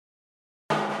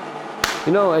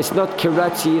You know, it's not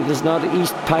Karachi, it is not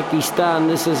East Pakistan,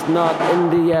 this is not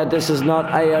India, this is not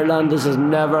Ireland, this is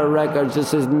Never Records,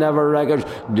 this is Never Records,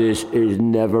 this is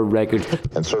Never Records.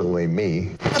 And certainly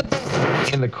me.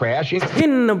 In the crash.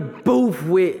 In the booth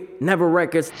with Never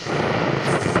Records.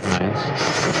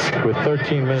 Nice. With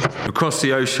 13 minutes. Across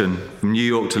the ocean, from New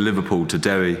York to Liverpool to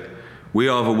Derry, we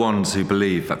are the ones who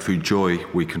believe that through joy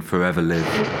we can forever live.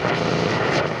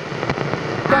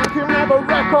 Thank you, Never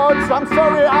Records. I'm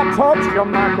sorry I touched your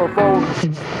microphone.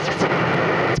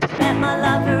 Met my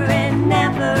lover in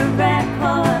Never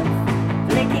Records,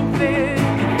 flicking through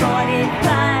the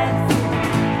 45s,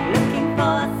 looking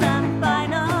for some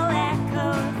final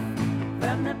echoes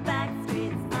from the back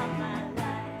streets of my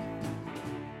life.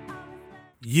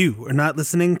 You are not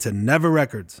listening to Never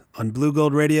Records on Blue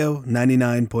Gold Radio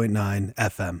 99.9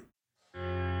 FM.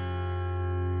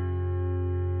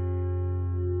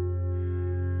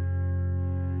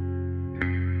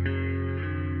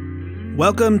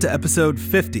 Welcome to episode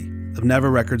 50 of Never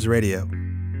Records Radio.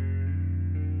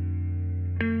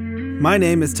 My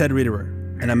name is Ted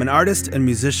Riederer, and I'm an artist and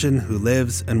musician who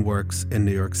lives and works in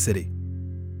New York City.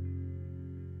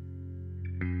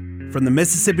 From the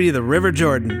Mississippi to the River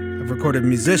Jordan, I've recorded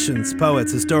musicians,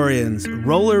 poets, historians,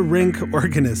 roller rink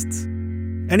organists,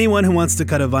 anyone who wants to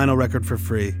cut a vinyl record for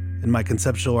free in my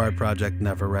conceptual art project,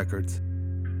 Never Records.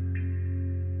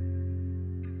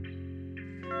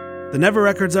 The Never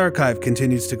Records archive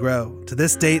continues to grow. To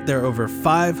this date, there are over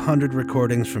 500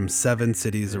 recordings from 7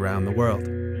 cities around the world.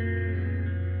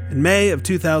 In May of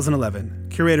 2011,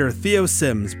 curator Theo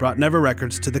Sims brought Never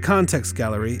Records to the Context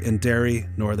Gallery in Derry,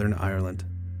 Northern Ireland.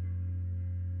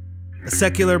 A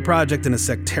secular project in a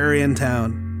sectarian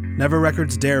town, Never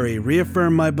Records Derry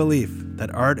reaffirmed my belief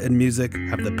that art and music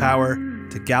have the power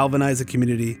to galvanize a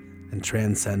community and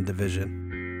transcend division.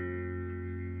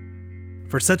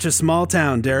 For such a small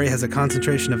town, Derry has a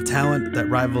concentration of talent that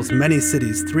rivals many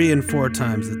cities 3 and 4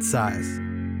 times its size.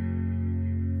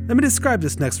 Let me describe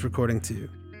this next recording to you.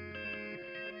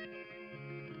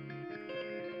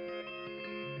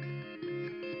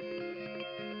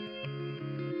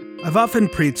 I've often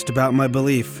preached about my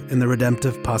belief in the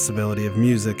redemptive possibility of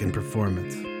music and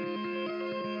performance.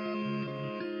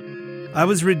 I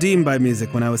was redeemed by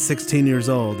music when I was 16 years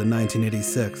old in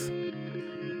 1986.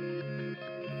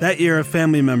 That year, a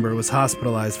family member was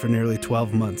hospitalized for nearly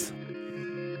 12 months.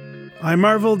 I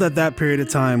marveled that that period of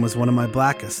time was one of my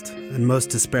blackest and most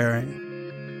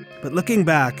despairing. But looking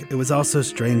back, it was also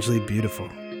strangely beautiful.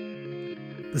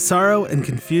 The sorrow and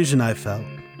confusion I felt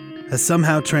has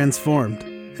somehow transformed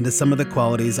into some of the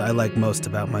qualities I like most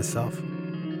about myself.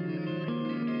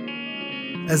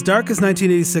 As dark as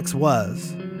 1986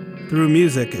 was, through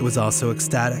music it was also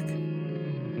ecstatic.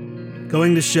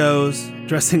 Going to shows,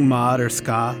 dressing mod or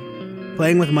ska,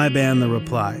 playing with my band The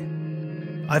Reply,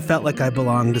 I felt like I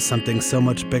belonged to something so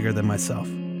much bigger than myself.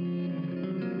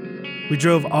 We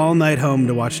drove all night home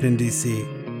to Washington, D.C.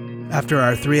 after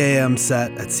our 3 a.m.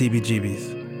 set at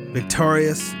CBGB's,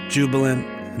 victorious, jubilant,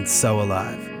 and so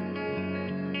alive.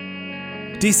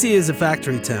 D.C. is a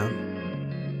factory town.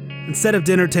 Instead of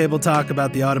dinner table talk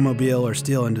about the automobile or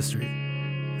steel industry,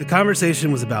 the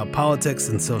conversation was about politics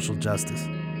and social justice.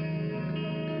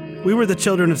 We were the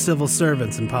children of civil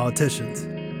servants and politicians,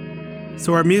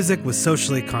 so our music was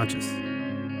socially conscious.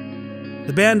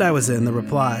 The band I was in, The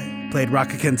Reply, played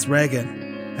Rock Against Reagan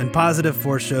and Positive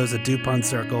Force shows at DuPont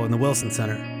Circle and the Wilson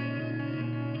Center.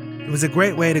 It was a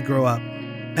great way to grow up,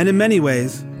 and in many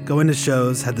ways, going to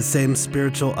shows had the same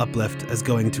spiritual uplift as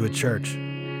going to a church.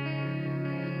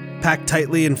 Packed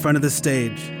tightly in front of the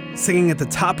stage, singing at the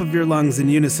top of your lungs in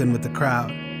unison with the crowd,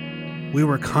 we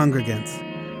were congregants.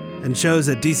 And shows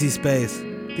at DC Space,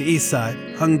 the East Side,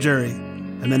 Hung Jury,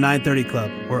 and the 930 Club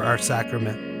were our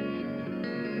sacrament.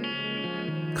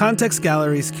 Context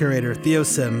Gallery's curator Theo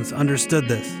Sims understood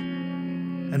this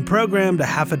and programmed a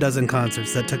half a dozen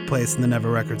concerts that took place in the Never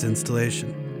Records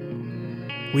installation.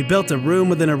 We built a room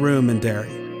within a room in Derry,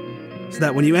 so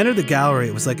that when you entered the gallery,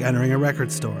 it was like entering a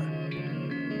record store.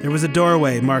 There was a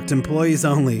doorway marked employees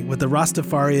only with a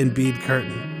Rastafarian bead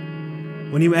curtain.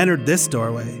 When you entered this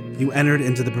doorway, you entered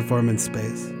into the performance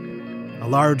space, a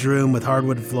large room with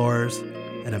hardwood floors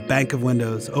and a bank of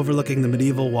windows overlooking the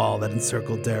medieval wall that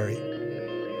encircled Derry.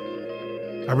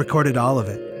 I recorded all of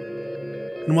it.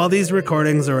 And while these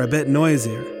recordings are a bit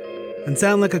noisier and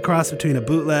sound like a cross between a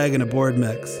bootleg and a board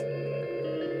mix,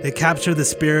 they capture the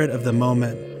spirit of the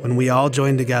moment when we all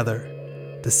joined together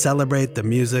to celebrate the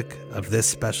music of this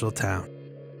special town.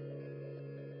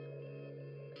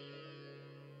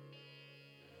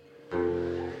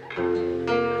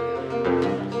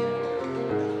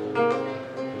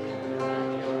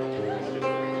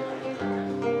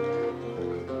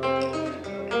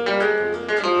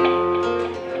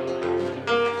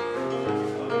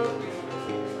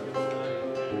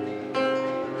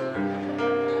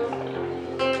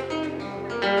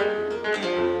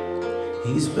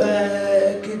 He's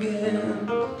back again,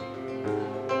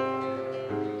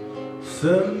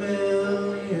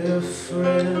 familiar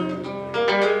friend,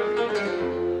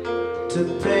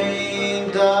 to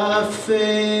paint our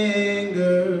fingers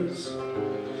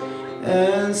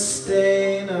and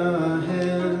stain our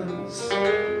hands,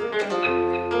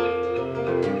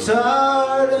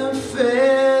 tarred and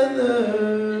feathered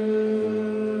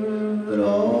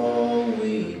all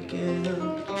weekend,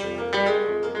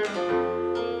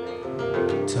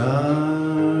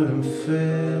 tarred and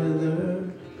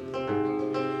feathered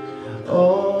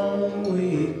all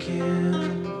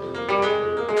weekend.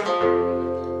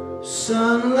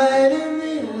 Sunlight in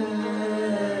the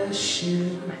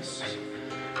ashes,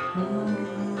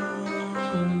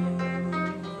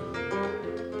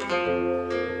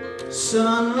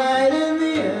 sunlight in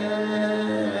the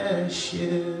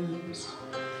ashes,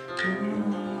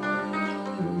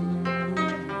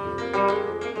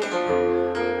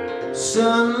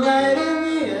 sunlight in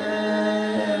the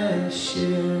ashes,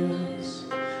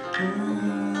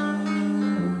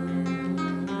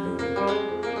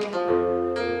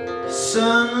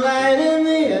 sunlight in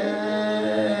the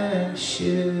ashes.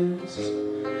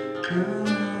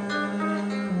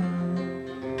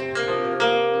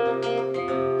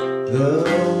 The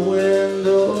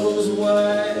window's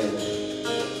wide,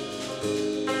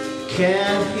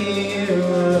 can't hear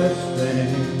a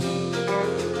thing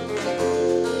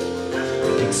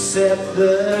except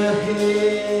the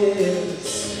hiss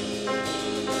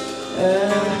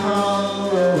and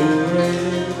hollow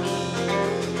rain.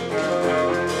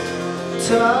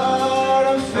 Tarred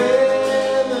and feathered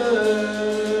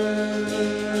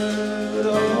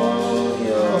all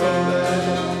your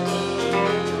life,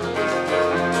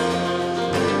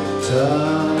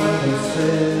 tarred and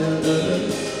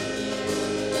feathered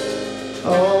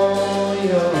all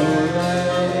your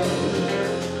life.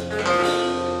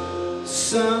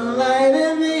 Sunlight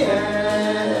in the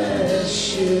ashes,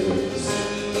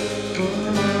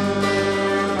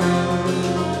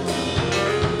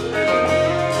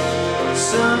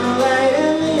 sunlight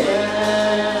in the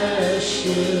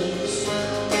ashes,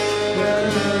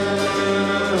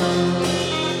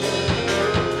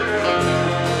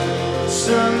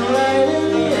 sunlight in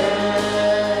the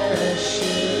ashes,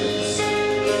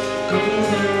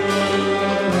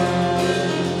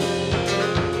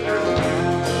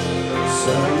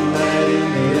 sunlight in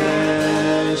the ashes.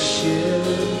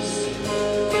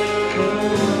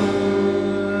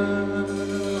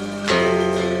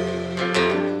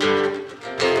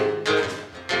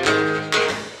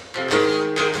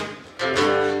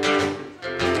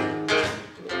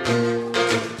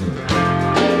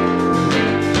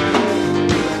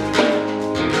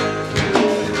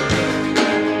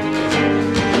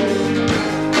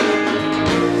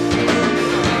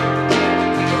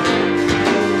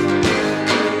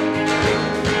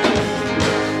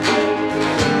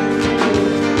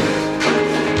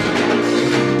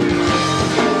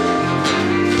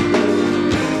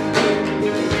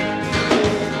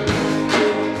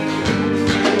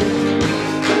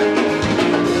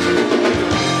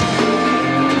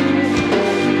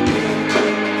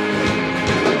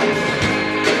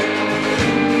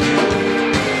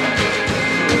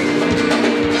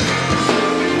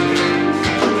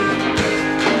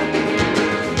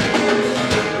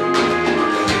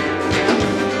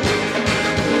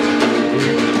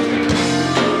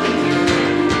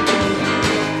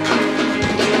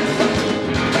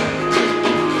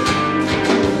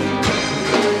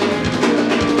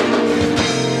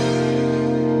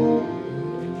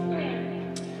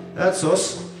 That's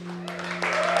us.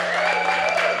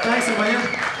 Thanks a million.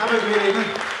 Have a great evening.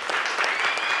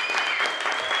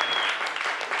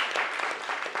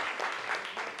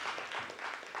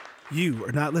 You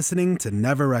are not listening to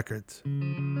Never Records.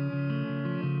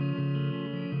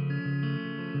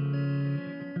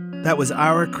 That was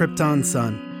Our Krypton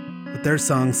Sun with their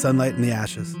song Sunlight in the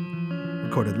Ashes,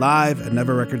 recorded live at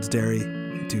Never Records Derry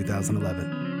in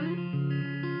 2011.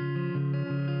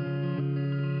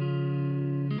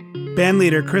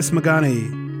 Bandleader Chris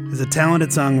McGonaghy is a talented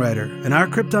songwriter, and Our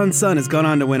Krypton Sun has gone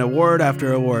on to win award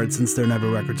after award since their Never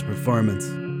Records performance.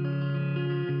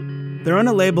 They're on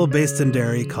a label based in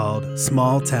Derry called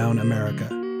Small Town America,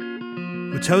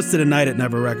 which hosted a night at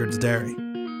Never Records Derry.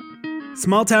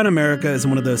 Small Town America is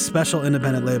one of those special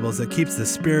independent labels that keeps the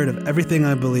spirit of everything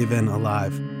I believe in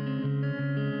alive.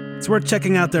 It's worth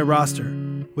checking out their roster,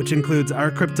 which includes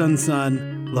Our Krypton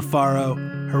Sun, LaFaro,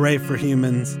 Hooray for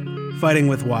Humans, Fighting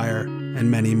with Wire, and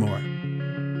many more.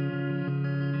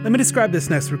 Let me describe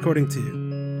this next recording to you.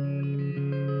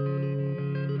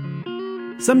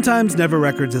 Sometimes Never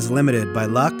Records is limited by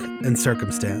luck and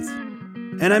circumstance,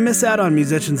 And I miss out on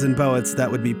musicians and poets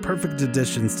that would be perfect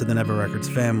additions to the Never Records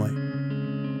family.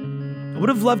 I would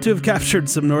have loved to have captured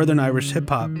some Northern Irish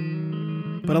hip-hop,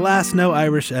 but alas, no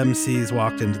Irish MCs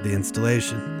walked into the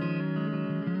installation.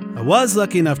 I was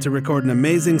lucky enough to record an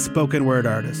amazing spoken word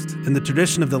artist in the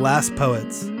tradition of the Last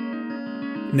Poets,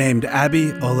 named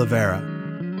Abby Oliveira.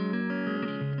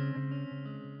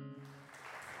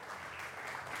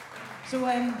 So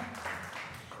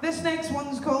this next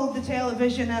one's called The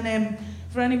Television, and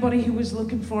for anybody who was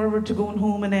looking forward to going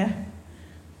home and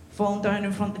falling down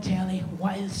in front of the telly,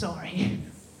 wild sorry.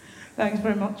 Thanks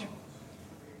very much.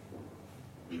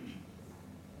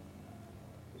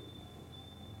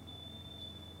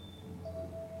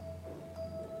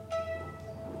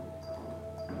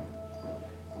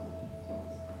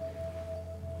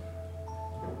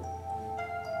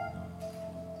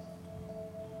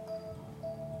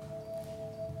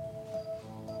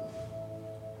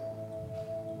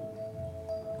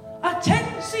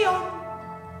 Attention!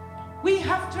 We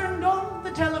have turned on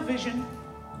the television.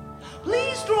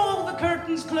 Please draw the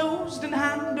curtains closed and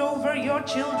hand over your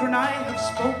children. I have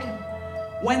spoken.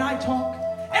 When I talk,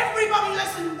 everybody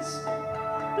listens.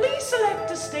 Please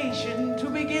select a station to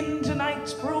begin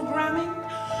tonight's programming.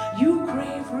 You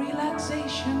crave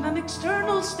relaxation and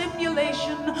external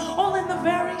stimulation, all in the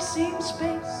very same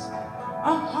space.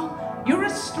 You're a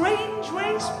strange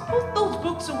race. Put those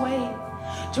books away.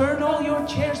 Turn all your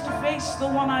chairs to face the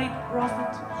one-eyed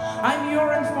prophet. I'm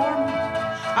your informant.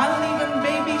 I'll even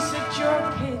babysit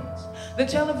your kids. The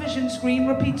television screen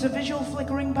repeats a visual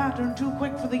flickering pattern too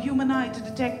quick for the human eye to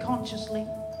detect consciously.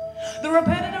 The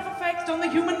repetitive effect on the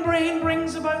human brain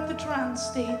brings about the trance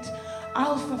state.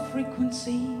 Alpha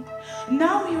frequency.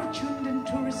 Now you're tuned in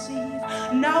to receive.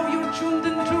 Now you're tuned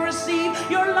in to receive.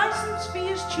 Your license fee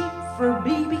is cheap for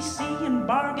BBC and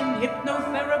bargain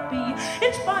hypnotherapy.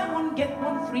 It's buy one, get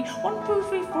one free. 1, 2,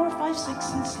 3, 4, 5,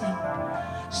 6 and sleep.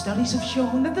 Studies have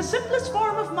shown that the simplest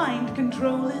form of mind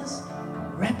control is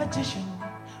repetition.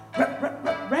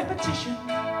 Repetition.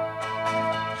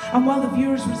 And while the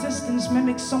viewer's resistance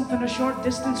mimics something a short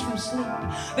distance from sleep,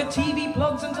 the TV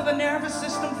plugs into the nervous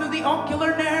system through the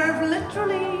ocular nerve,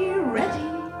 literally ready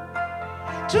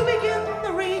to begin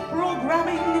the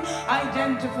reprogramming,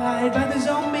 identified by the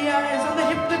zombie eyes on the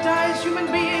hypnotized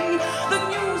human being. The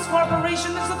News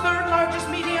Corporation is the third largest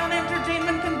media and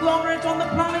entertainment conglomerate on the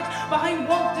planet, behind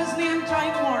Walt Disney and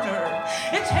Time Warner.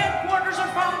 Its headquarters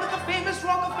are found at the famous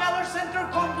Rockefeller Center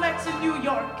complex in New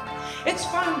York. Its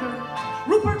founder,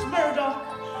 Rupert Murdoch,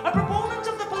 a proponent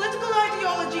of the political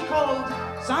ideology called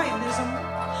Zionism,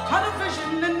 had a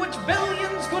vision in which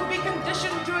billions could be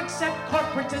conditioned to accept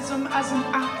corporatism as an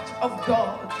act of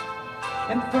God.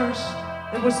 And first,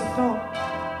 there was the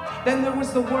thought, then there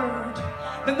was the word,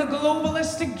 then the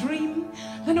globalistic dream,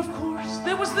 then of course,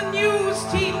 there was the news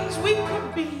teams. We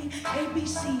could be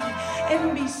ABC,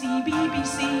 NBC,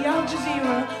 BBC, Al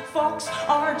Jazeera, Fox,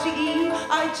 RTE,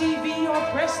 ITV or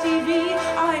Press TV,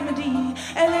 IMD,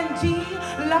 LNT,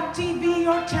 Lap TV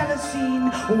or Telescene,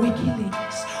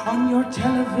 WikiLeaks on your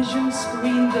television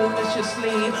screen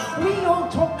deliciously. We all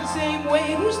talk the same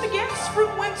way. Who's the guess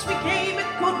from whence we came? It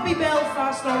could be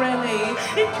Belfast or LA.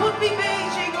 It could be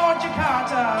Beijing or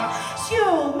Jakarta,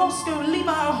 Seoul, Moscow,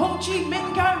 Lima, Ho Chi Minh,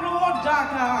 Cairo or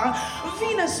Dhaka,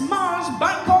 Venus, Mars,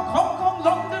 Bangkok, Hong Kong,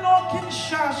 London or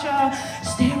Kinshasa.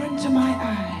 Stare into my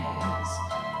eyes.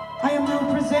 I am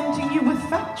now presenting you with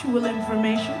factual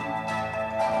information.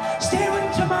 Stare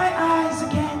into my eyes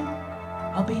again.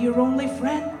 I'll be your only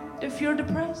friend if you're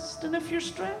depressed, and if you're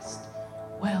stressed,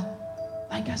 well,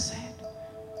 like I said,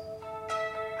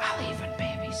 I'll even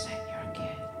babysit your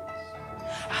kids.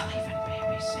 I'll even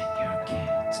babysit your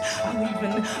kids.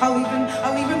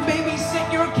 I'll even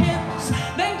babysit your kids.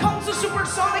 Then comes the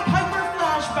supersonic hyper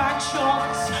flashback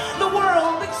shots. The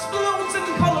world explodes in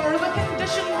color. The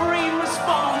conditioned brain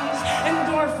responds.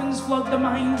 Endorphins flood the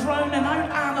mind, drowning out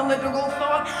analytical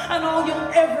thought. And all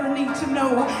you'll ever need to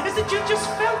know is that you just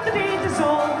felt the day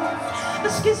dissolve. The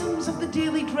schisms of the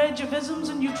daily dredge of isms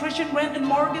and nutrition, rent and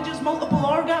mortgages, multiple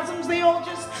orgasms, they all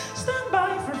just stand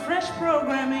by for fresh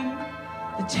programming.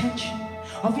 The tension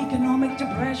of economic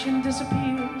depression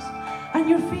disappears, and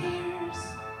your fears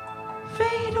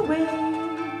fade away.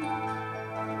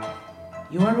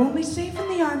 You are only safe in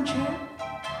the armchair.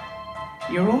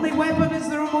 Your only weapon is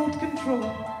the remote control.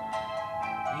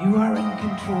 You are in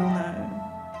control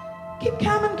now. Keep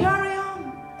calm and carry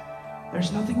on.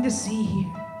 There's nothing to see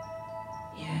here.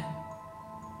 Yeah.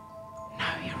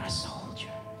 Now you're a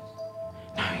soldier.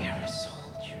 Now you're a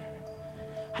soldier.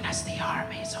 And as the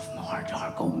armies of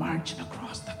Mordor go marching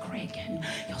across the Kraken,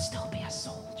 you'll still be a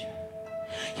soldier.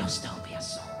 You'll still be a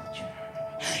soldier.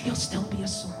 You'll still be a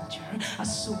soldier,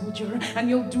 and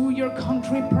you'll do your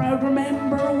country proud.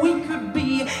 Remember, we could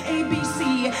be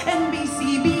ABC,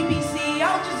 NBC, BBC,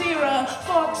 Al Jazeera,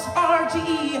 Fox,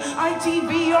 RTE,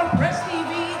 ITV, or Press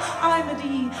TV,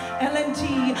 IMD,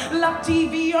 LNT, Lap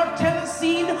TV, or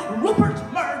Tennessee. Rupert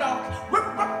Murdoch,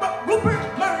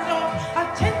 Rupert Murdoch,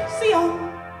 attention.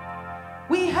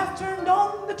 We have turned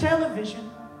on the television.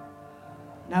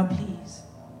 Now please,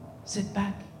 sit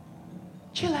back,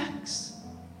 chillax,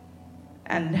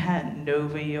 and hand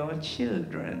over your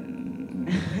children.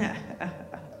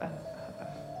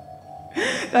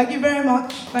 Thank you very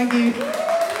much. Thank you.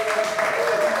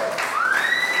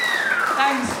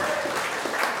 Thanks.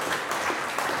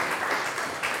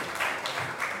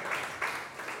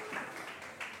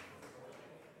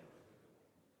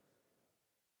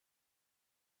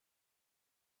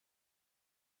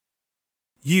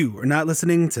 You are not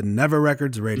listening to Never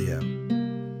Records Radio.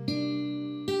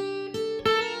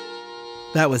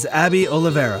 That was Abby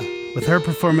Oliveira with her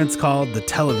performance called The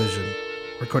Television,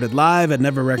 recorded live at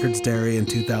Never Records Derry in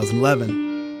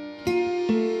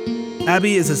 2011.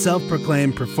 Abby is a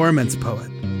self-proclaimed performance poet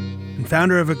and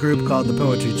founder of a group called the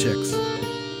Poetry Chicks.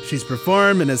 She's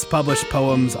performed and has published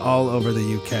poems all over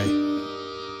the UK.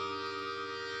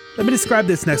 Let me describe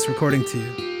this next recording to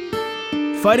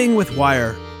you. Fighting with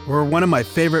Wire were one of my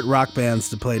favorite rock bands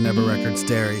to play Never Records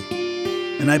Derry,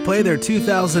 and I play their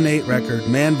 2008 record,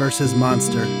 Man vs.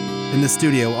 Monster, in the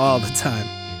studio all the time.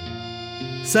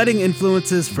 Citing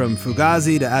influences from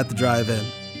Fugazi to At the Drive-In,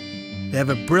 they have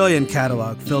a brilliant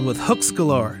catalog filled with hooks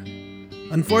galore.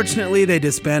 Unfortunately, they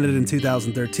disbanded in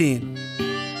 2013,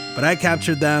 but I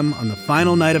captured them on the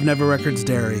final night of Never Records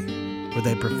Derry, where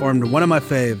they performed one of my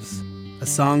faves, a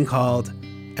song called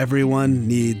Everyone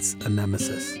Needs a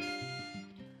Nemesis.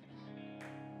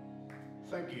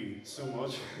 Thank you so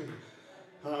much.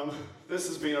 This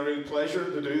has been a real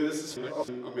pleasure to do this. It's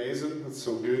amazing. It's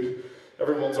so good.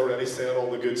 Everyone's already said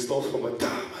all the good stuff. I'm like, damn,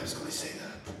 I was going to say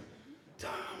that.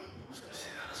 Damn, I was going to say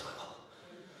that as well.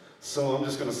 So I'm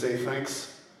just going to say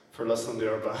thanks for listening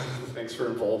to our band. Thanks for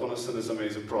involving us in this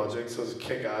amazing project. So it's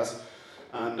kick-ass.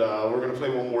 And we're going to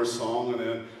play one more song, and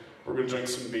then we're going to drink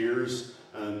some beers.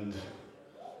 And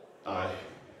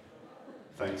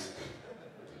thanks.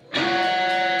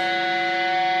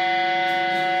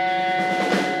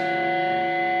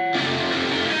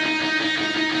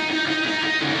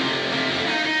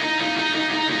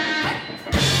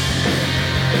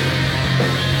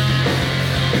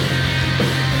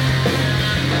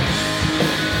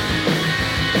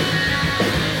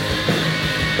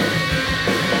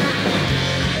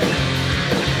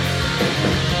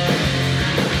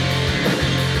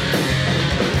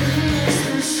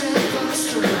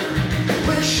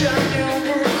 Wish I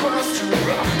never crossed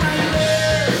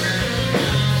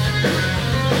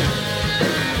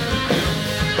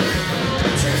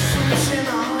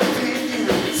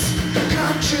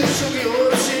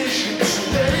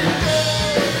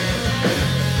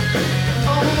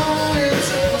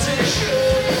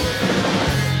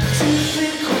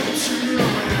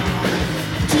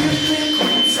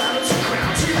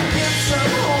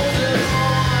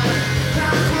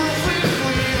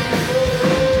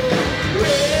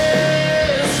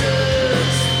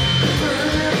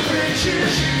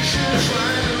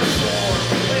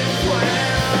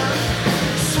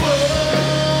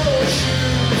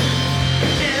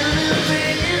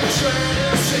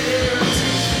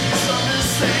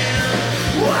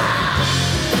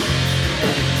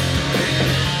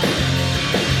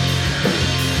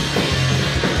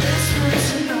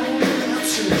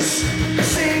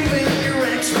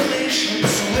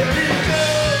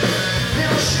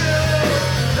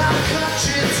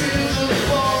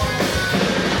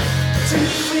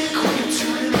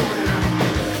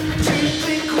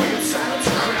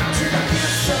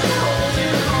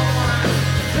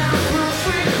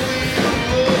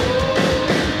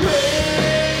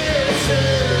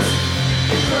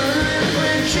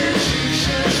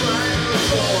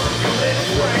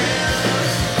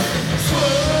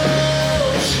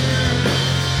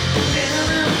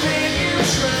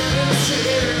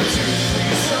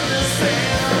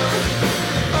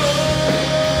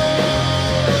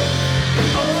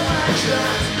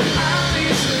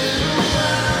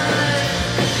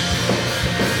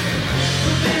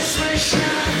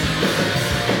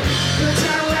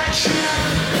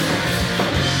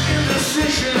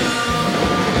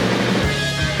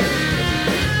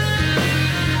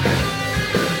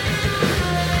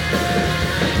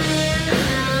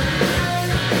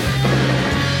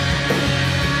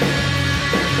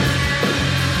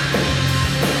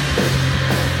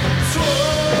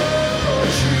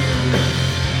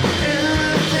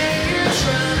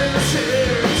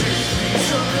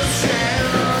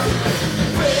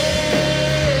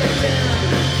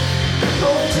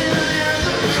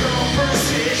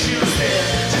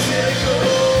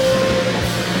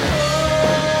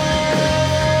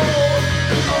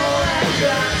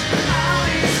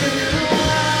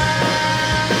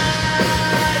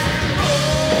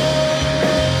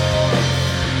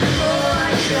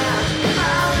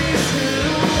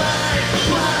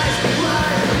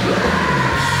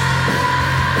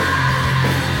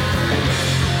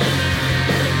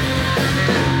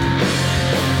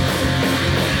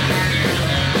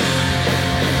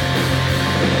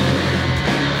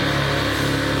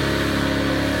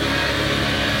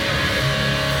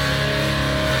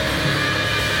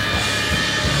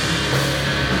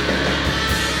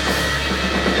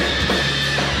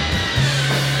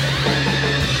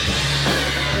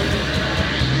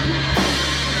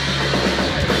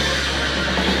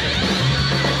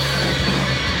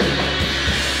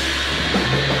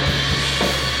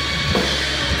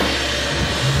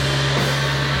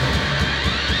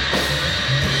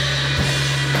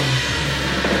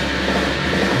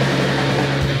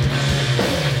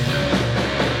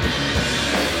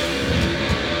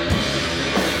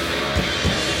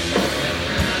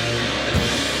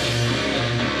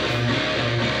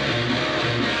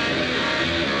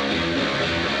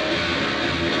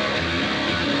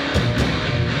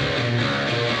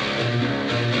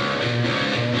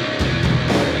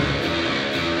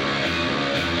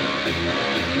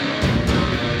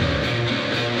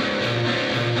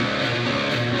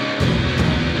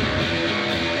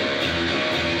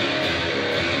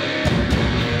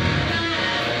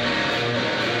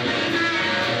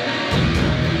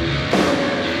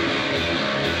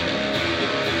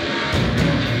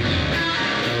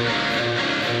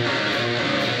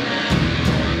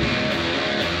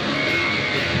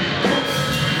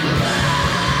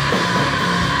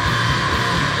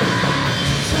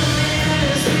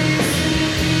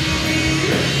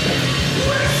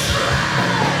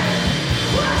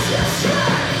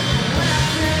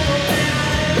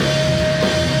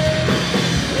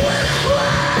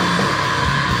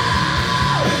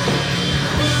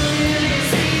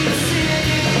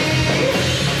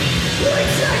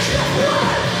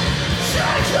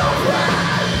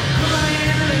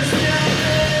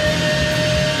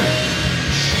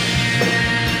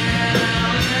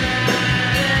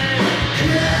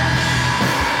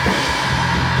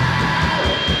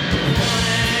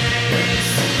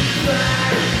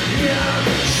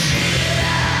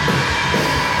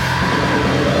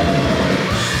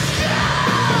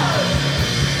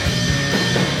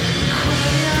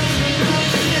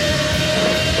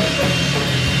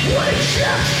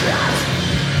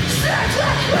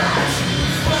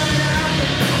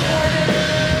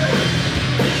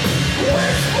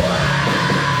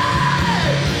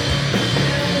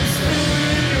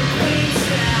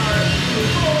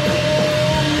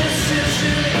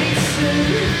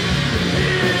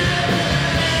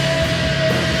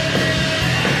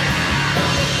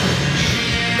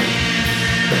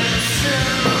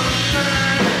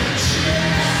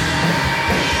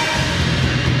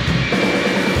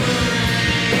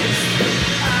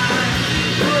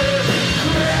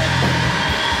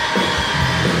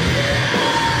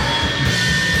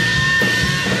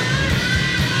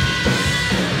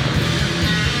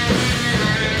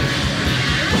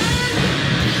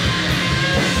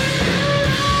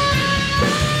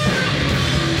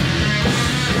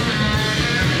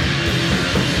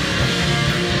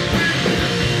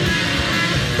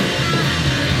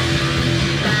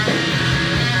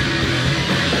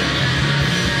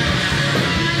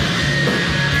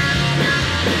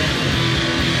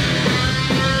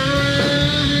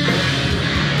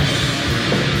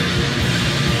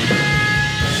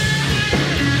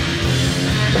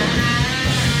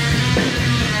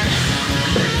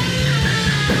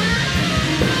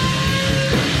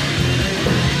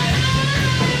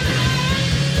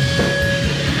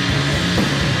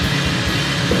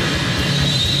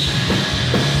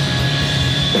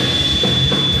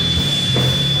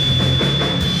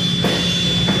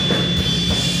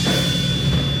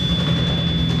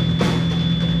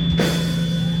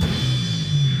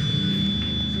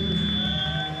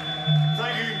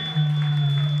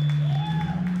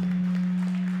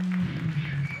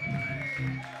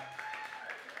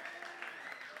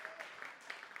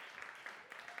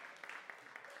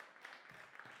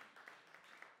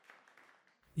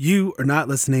You are not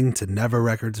listening to Never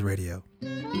Records Radio.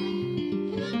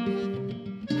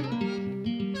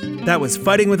 That was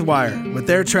Fighting with Wire with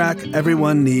their track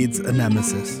Everyone Needs a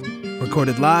Nemesis,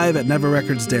 recorded live at Never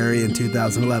Records Derry in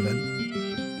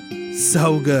 2011.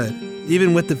 So good,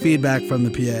 even with the feedback from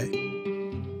the PA.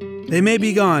 They may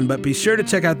be gone, but be sure to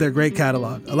check out their great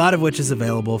catalog, a lot of which is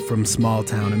available from small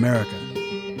town America.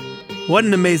 What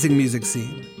an amazing music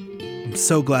scene. I'm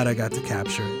so glad I got to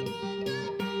capture it.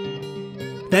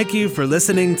 Thank you for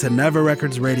listening to Never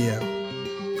Records Radio.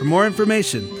 For more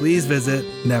information, please visit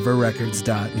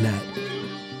neverrecords.net.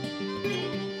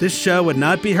 This show would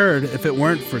not be heard if it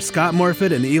weren't for Scott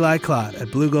Morfitt and Eli Klott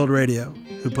at Blue Gold Radio,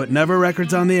 who put Never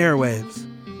Records on the airwaves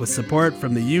with support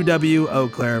from the UW Eau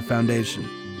Claire Foundation.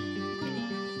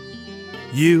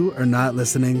 You are not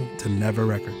listening to Never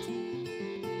Records.